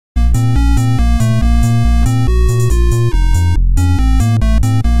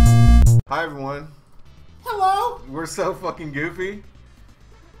We're so fucking goofy.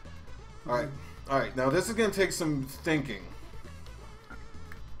 Alright. Alright, now this is gonna take some thinking.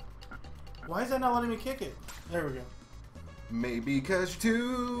 Why is that not letting me kick it? There we go. Maybe because you're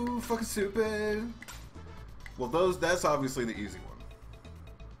too fucking stupid. Well, that's obviously the easy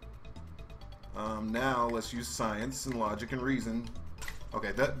one. Now let's use science and logic and reason.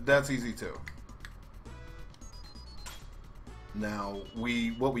 Okay, that's easy too. Now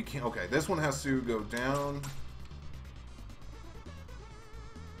what we can. Okay, this one has to go down.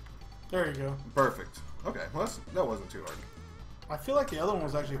 There you go. Perfect. Okay, well that wasn't too hard. I feel like the other one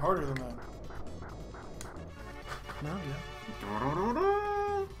was actually harder than that. No,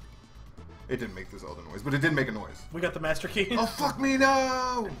 yeah. It didn't make this Zelda noise, but it did make a noise. We got the master key. Oh fuck me,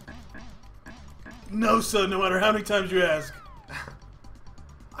 no! No, son, no matter how many times you ask.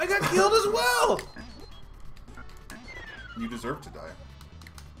 I got killed as well! You deserve to die.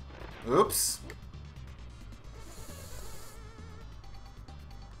 Oops.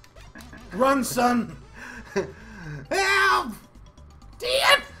 Run, son! Help!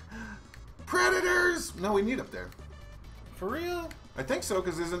 Damn! Predators! No, we need up there. For real? I think so,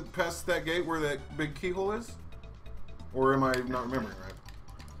 because isn't past that gate where that big keyhole is? Or am I not remembering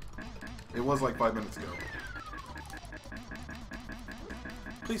right? It was like 5 minutes ago.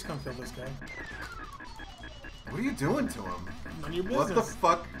 Please come kill this guy. What are you doing to him? None of your business. What the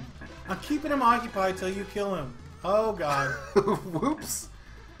fuck? I'm keeping him occupied till you kill him. Oh, God. Whoops.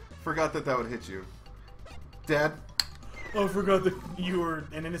 Forgot that would hit you. Dad? Oh, I forgot that you were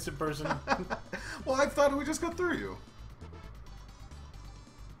an innocent person. Well, I thought we just got through you.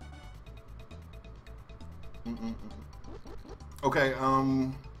 Okay,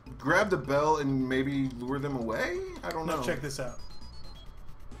 grab the bell and maybe lure them away? I don't know. No, check this out.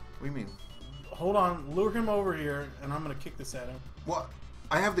 What do you mean? Hold on, lure him over here, and I'm gonna kick this at him. What?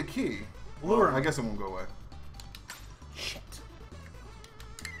 I have the key. Lure him. I guess it won't go away. Shit.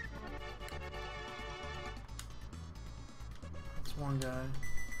 That's one guy.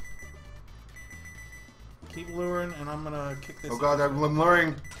 Keep luring, and I'm gonna kick this. Oh god, I'm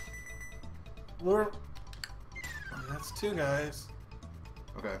luring. Lure. Oh, that's two guys.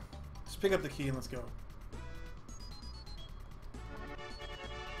 Okay. Just pick up the key and let's go.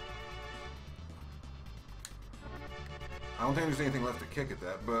 I don't think there's anything left to kick at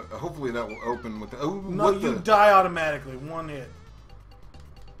that, but hopefully that will open with the... Oh, no, you die automatically. One hit.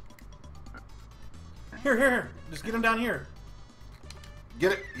 Here, here, here. Just get him down here.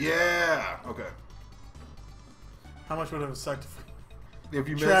 Get it? Yeah! Okay. How much would it have sucked If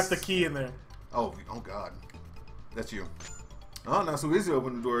you trap the key in there? Oh god. That's you. Oh, not so easy to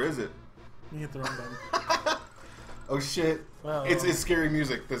open the door, is it? You hit the wrong button. Oh shit. Well, It's scary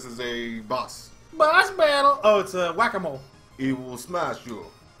music. This is a boss. Boss battle! Oh, it's a whack-a-mole. He will smash you.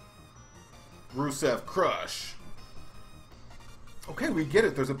 Rusev Crush. Okay, we get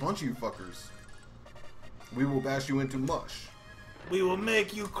it. There's a bunch of you fuckers. We will bash you into mush. We will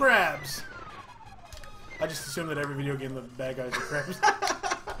make you crabs. I just assume that every video game the bad guys are crabs.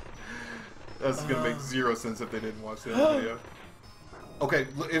 That's gonna make zero sense if they didn't watch the other video. Okay,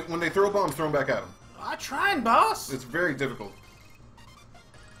 when they throw bombs, throw them back at them. I'm trying, boss. It's very difficult.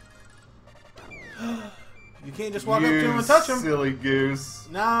 You can't just walk up to him and touch him. Silly goose.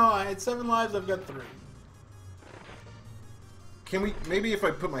 No, I had 7 lives. I've got 3. Can we? Maybe if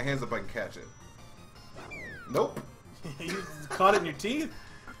I put my hands up, I can catch it. Nope. You caught it in your teeth.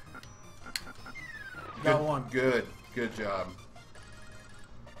 Got one. Good. Good job.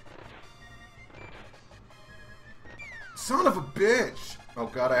 Son of a bitch! Oh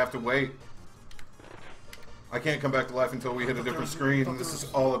god, I have to wait. I can't come back to life until we hit a different screen. This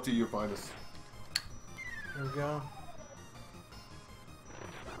is all up to you, Finus. There we go.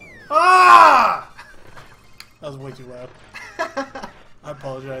 Ah! That was way too loud. I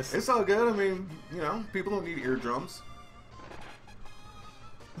apologize. It's all good. I mean, you know, people don't need eardrums.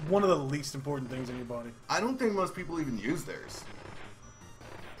 One of the least important things in your body. I don't think most people even use theirs.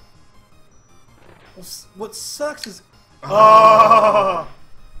 Well, what sucks is... Oh!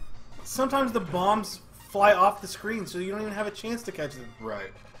 Sometimes the bombs fly off the screen, so you don't even have a chance to catch them.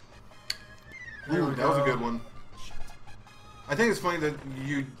 Right. Ooh, that was a good one. I think it's funny that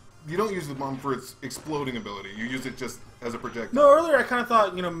you don't use the bomb for its exploding ability. You use it just as a projectile. No, earlier I kind of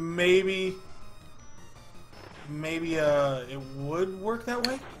thought, you know, maybe it would work that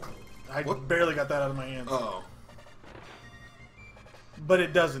way. I barely got that out of my hands. Oh. But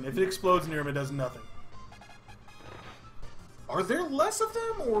it doesn't. If it explodes near him, it does nothing. Are there less of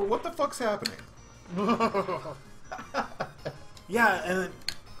them, or what the fuck's happening? Yeah, and then,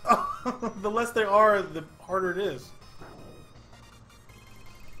 the less there are, the harder it is.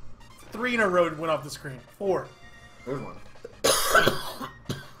 3 in a row went off the screen. 4. There's one.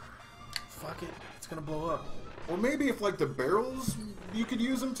 Fuck it. It's gonna blow up. Or maybe if, like, the barrels, you could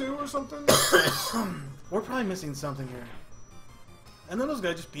use them too or something? We're probably missing something here. And then those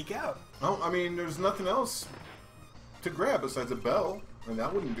guys just peek out. Oh, I mean, there's nothing else to grab besides a bell. And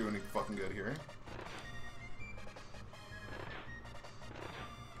that wouldn't do any fucking good here.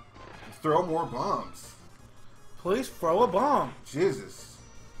 Throw more bombs. Please throw a bomb. Jesus.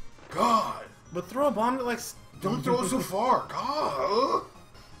 God. But throw a bomb that, like... Don't throw it so far. God.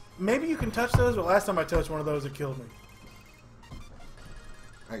 Maybe you can touch those, but last time I touched one of those, it killed me.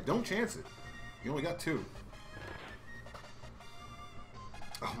 Hey, don't chance it. You only got 2.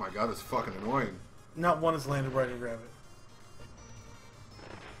 Oh my god, it's fucking annoying. Not one has landed right to grab it.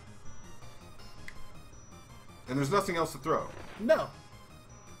 And there's nothing else to throw. No.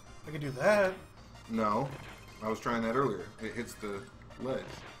 I can do that. No. I was trying that earlier. It hits the ledge.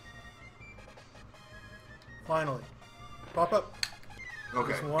 Finally. Pop up.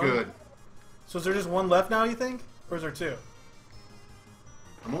 Okay, Just one? good. So is there just one left now, you think? Or is there 2?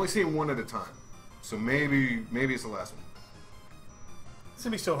 I'm only seeing one at a time. So maybe it's the last one. It's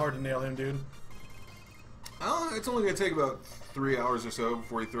gonna be so hard to nail him, dude. It's only gonna take about 3 hours or so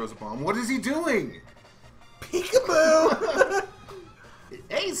before he throws a bomb. What is he doing? Peekaboo!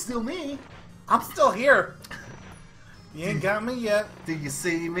 Hey, it's still me. I'm still here. You ain't got me yet. Do you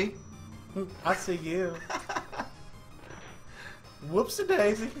see me? I see you.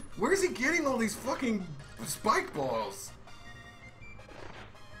 Whoops-a-daisy. Where's he getting all these fucking spike balls?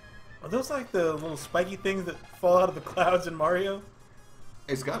 Are those like the little spiky things that fall out of the clouds in Mario?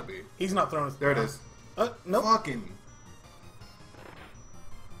 It's gotta be. He's not throwing his... There it is. Nope. Fucking.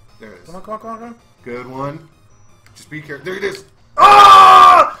 There it is. Come on, come on, come on, come on. Good one. Just be careful. There it is.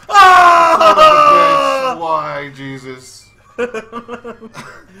 Ah! Son of a bitch. Why, Jesus?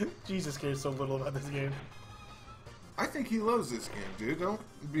 Jesus cares so little about this game. I think he loves this game, dude. Don't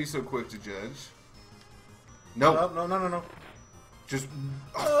be so quick to judge. No. No. Just...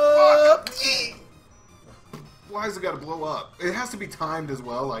 Oh, fuck. Why has it got to blow up? It has to be timed as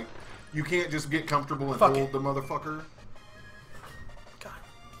well. Like, you can't just get comfortable and Fuck hold it. the motherfucker. God.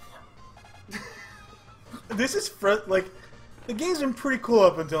 This is like, the game's been pretty cool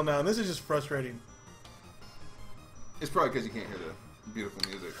up until now, and this is just frustrating. It's probably because you can't hear the beautiful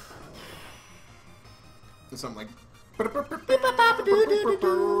music. It's something like...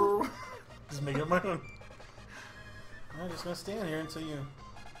 Just make it my own. I'm just gonna stand here until you...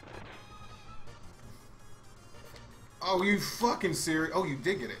 Oh, you fucking serious? Oh, you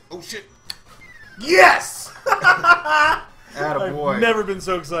did get it. Oh, shit. Yes! Attaboy. I've never been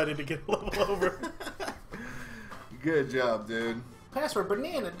so excited to get a level over. Good job, dude. Password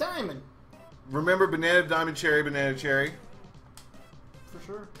banana diamond. Remember banana, diamond, cherry, banana, cherry? For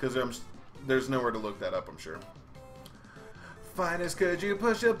sure. Because there's nowhere to look that up, I'm sure. Finest, could you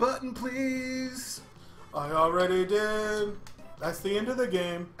push a button, please? I already did. That's the end of the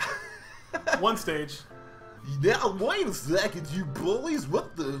game. One stage. Now, wait a second, you bullies.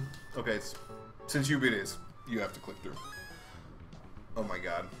 What the... Okay, since you beat it, you have to click through. Oh my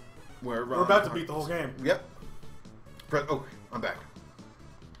god. We're about to beat the whole game. Yep. Oh, I'm back.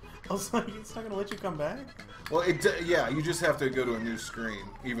 I was like, it's not going to let you come back? Well, yeah, you just have to go to a new screen,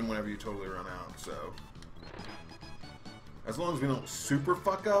 even whenever you totally run out, so... As long as we don't super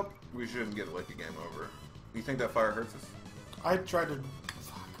fuck up, we shouldn't get like the game over. You think that fire hurts us? I tried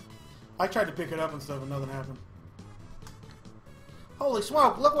to pick it up and stuff and nothing happened. Holy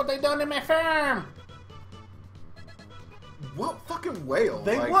smoke, look what they done in my farm! What fucking whale?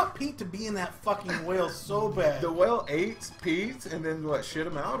 They like, want Pete to be in that fucking whale so bad. The whale ate Pete and then what, shit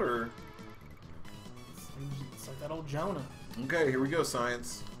him out, or? It's like that old Jonah. Okay, here we go,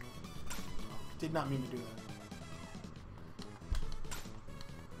 science. Did not mean to do that.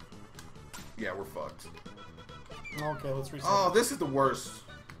 Yeah, we're fucked. Okay, let's reset. Oh, this is the worst.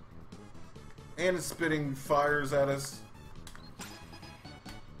 And it's spitting fires at us.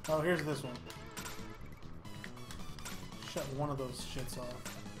 Oh, here's this one. Shut one of those shits off.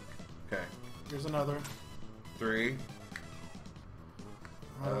 Okay. Here's another. 3.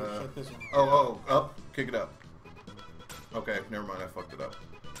 Shut this one. Oh, up. Kick it up. Okay, never mind. I fucked it up.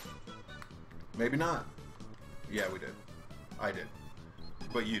 Maybe not. Yeah, we did. I did.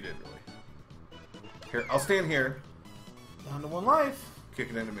 But you did, really. Here, I'll stand here. Down to one life.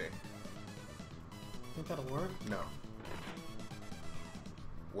 Kick it into me. Think that'll work? No.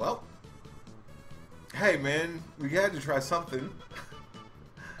 Well. Hey, man. We had to try something.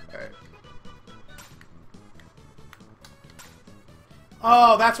 Alright.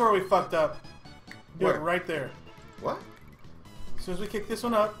 Oh, that's where we fucked up. Do Where? it right there. What? As soon as we kick this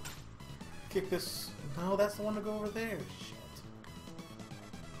one up, kick this No, that's the one to go over there. Shit.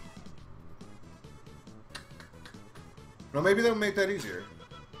 No, maybe they'll make that easier.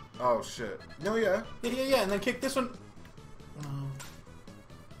 Oh shit. No, yeah. Yeah, and then kick this one. No.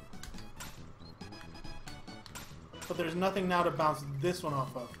 But there's nothing now to bounce this one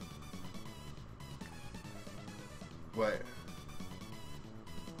off of. Wait.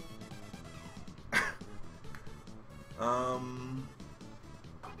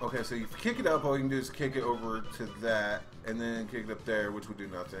 Okay, so you kick it up, all you can do is kick it over to that, and then kick it up there, which would do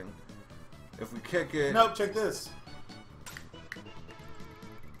nothing. If we kick it... Nope, check this.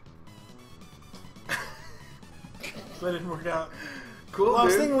 That didn't work out. Cool, well, I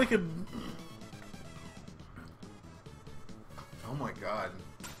was dude. thinking we could... Oh my god.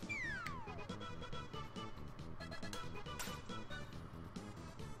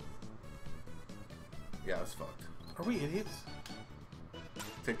 Yeah, it's fucked. Are we idiots?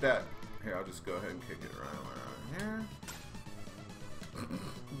 Take that. Here, I'll just go ahead and kick it right around here.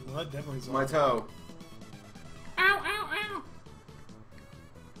 Well, that definitely is My toe. Ow, ow, ow!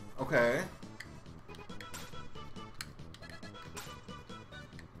 Okay.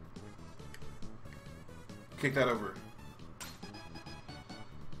 Kick that over.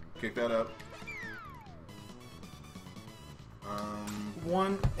 Kick that up.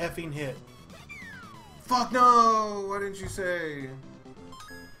 One effing hit. Fuck no! Why didn't you say?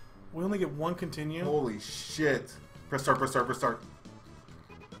 We only get one continue. Holy shit. Press start, press start, press start.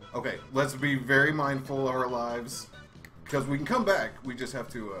 Okay, let's be very mindful of our lives. Because we can come back, we just have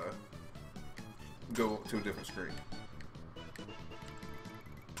to go to a different screen.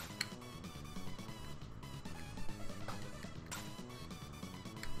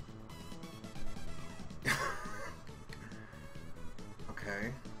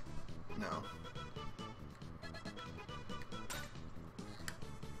 Okay. No.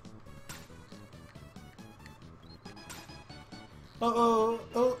 Uh-oh,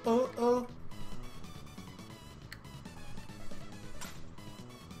 oh.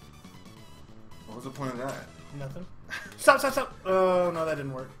 What was the point of that? Nothing. Stop! Oh, no, that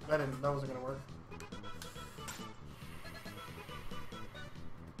didn't work. That wasn't gonna work.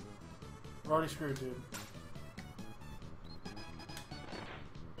 We're already screwed, dude.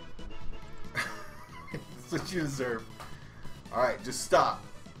 That's what you deserve. Alright, just stop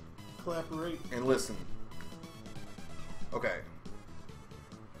Collaborate. and listen. Okay.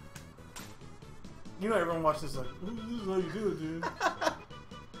 You know everyone watches this like, this is how you do it, dude.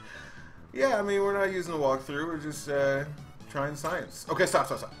 Yeah, I mean, we're not using a walkthrough. We're just trying science. Okay,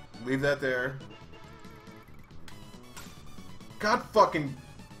 stop. Leave that there. God fucking...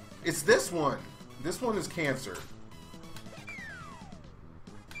 It's this one. This one is cancer.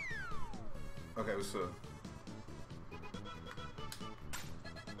 Okay, so...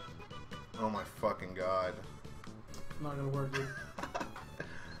 Oh my fucking god. Not gonna work, dude.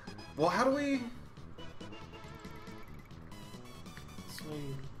 Well, how do we... So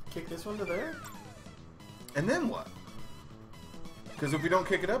we kick this one to there? And then what? Because if we don't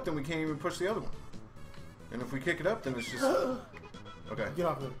kick it up, then we can't even push the other one. And if we kick it up, then it's just... Okay. Get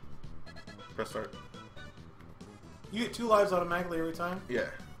off of it. Press start. You get 2 lives automatically every time? Yeah.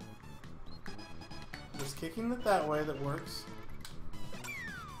 Just kicking it that way that works.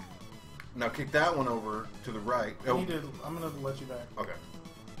 Now kick that one over to the right. Oh. I'm gonna let you back. Okay.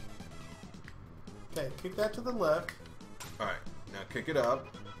 Okay, kick that to the left. Alright. Now kick it up.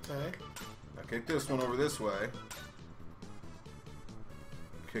 Okay. Now kick this one over this way.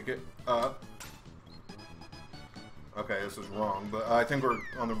 Kick it up. Okay, this is wrong, but I think we're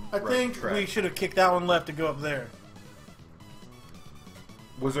on the I right think track. we should have kicked that one left to go up there.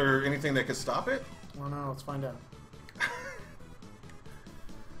 Was there anything that could stop it? Well, no, let's find out.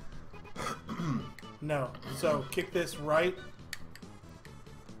 No. So, kick this right.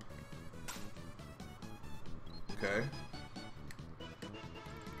 Okay.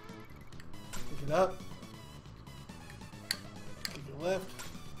 Kick it up. Kick it left.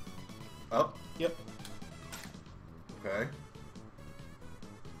 Up. Yep. Okay.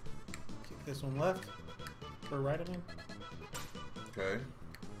 Kick this one left. Or right, I mean. Okay.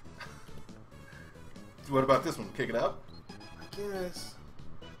 What about this one? Kick it up? I guess.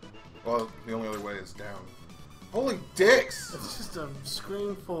 Well, the only other way is down. Holy dicks! It's just a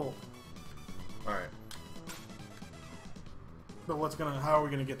screen full. Alright. But how are we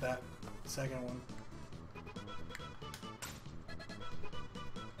gonna get that second one?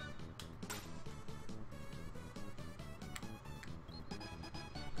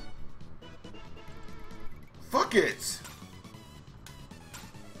 Fuck it!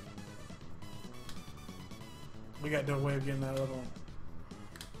 We got no way of getting that other one.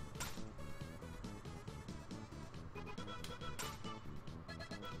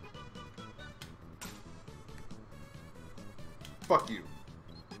 Fuck you.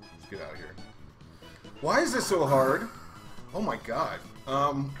 Let's get out of here. Why is this so hard? Oh my god.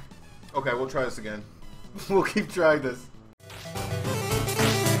 Okay, we'll try this again. We'll keep trying this.